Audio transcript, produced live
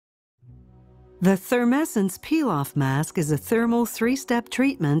The Thermessence peel-off mask is a thermal three-step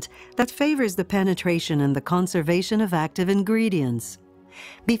treatment that favors the penetration and the conservation of active ingredients.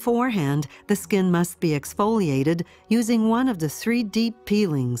 Beforehand, the skin must be exfoliated using one of the 3 deep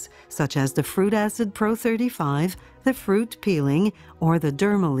peelings, such as the Fruit Acid Pro 35, the Fruit Peeling, or the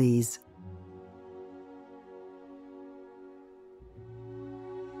Dermalise.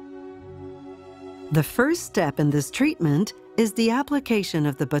 The first step in this treatment is the application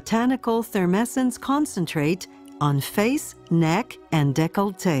of the Botanical Thermessence Concentrate on face, neck, and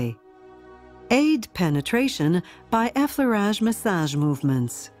décolleté. Aid penetration by effleurage massage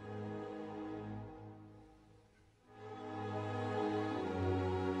movements.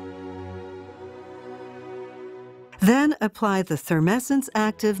 Then apply the Thermessence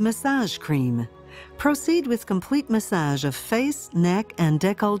Active Massage Cream. Proceed with complete massage of face, neck, and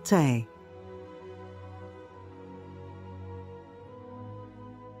décolleté.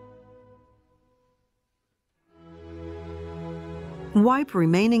 Wipe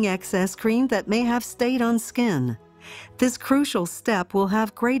remaining excess cream that may have stayed on skin. This crucial step will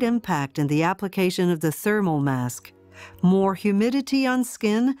have great impact in the application of the thermal mask. More humidity on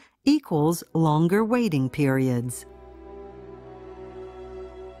skin equals longer waiting periods.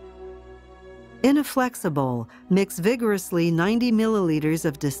 In a flexible, mix vigorously 90 milliliters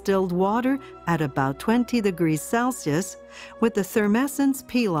of distilled water at about 20 degrees Celsius with the Thermessence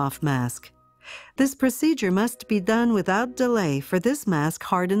peel-off mask. This procedure must be done without delay, for this mask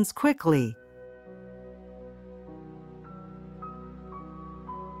hardens quickly.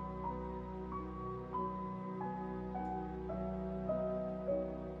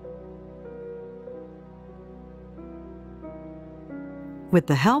 With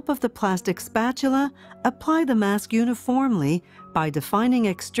the help of the plastic spatula, apply the mask uniformly by defining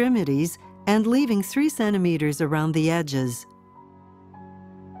extremities and leaving 3 centimeters around the edges.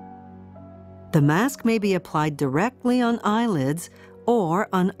 The mask may be applied directly on eyelids or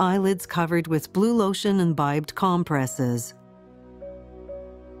on eyelids covered with blue lotion imbibed compresses.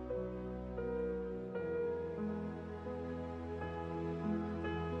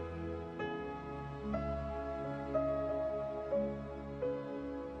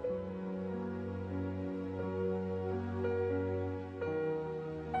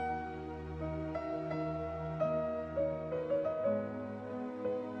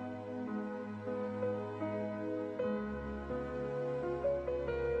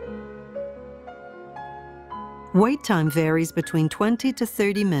 Wait time varies between 20 to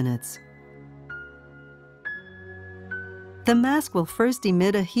 30 minutes. The mask will first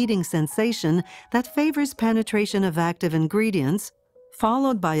emit a heating sensation that favors penetration of active ingredients,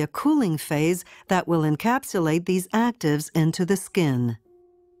 followed by a cooling phase that will encapsulate these actives into the skin.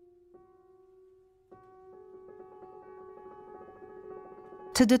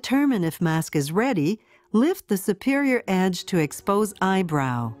 To determine if mask is ready, lift the superior edge to expose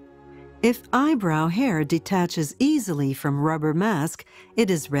eyebrow. If eyebrow hair detaches easily from rubber mask, it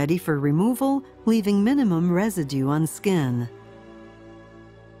is ready for removal, leaving minimum residue on skin.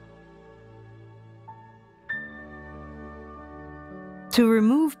 To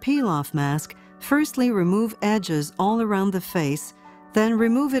remove peel-off mask, firstly remove edges all around the face, then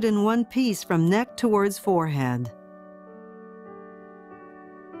remove it in one piece from neck towards forehead.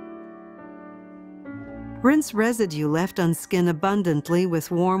 Rinse residue left on skin abundantly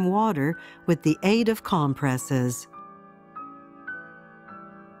with warm water with the aid of compresses.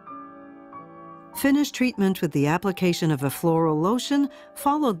 Finish treatment with the application of a floral lotion,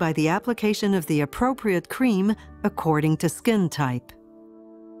 followed by the application of the appropriate cream according to skin type.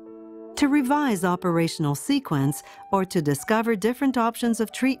 To revise operational sequence or to discover different options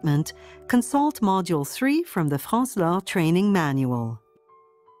of treatment, consult Module 3 from the France Laure Training Manual.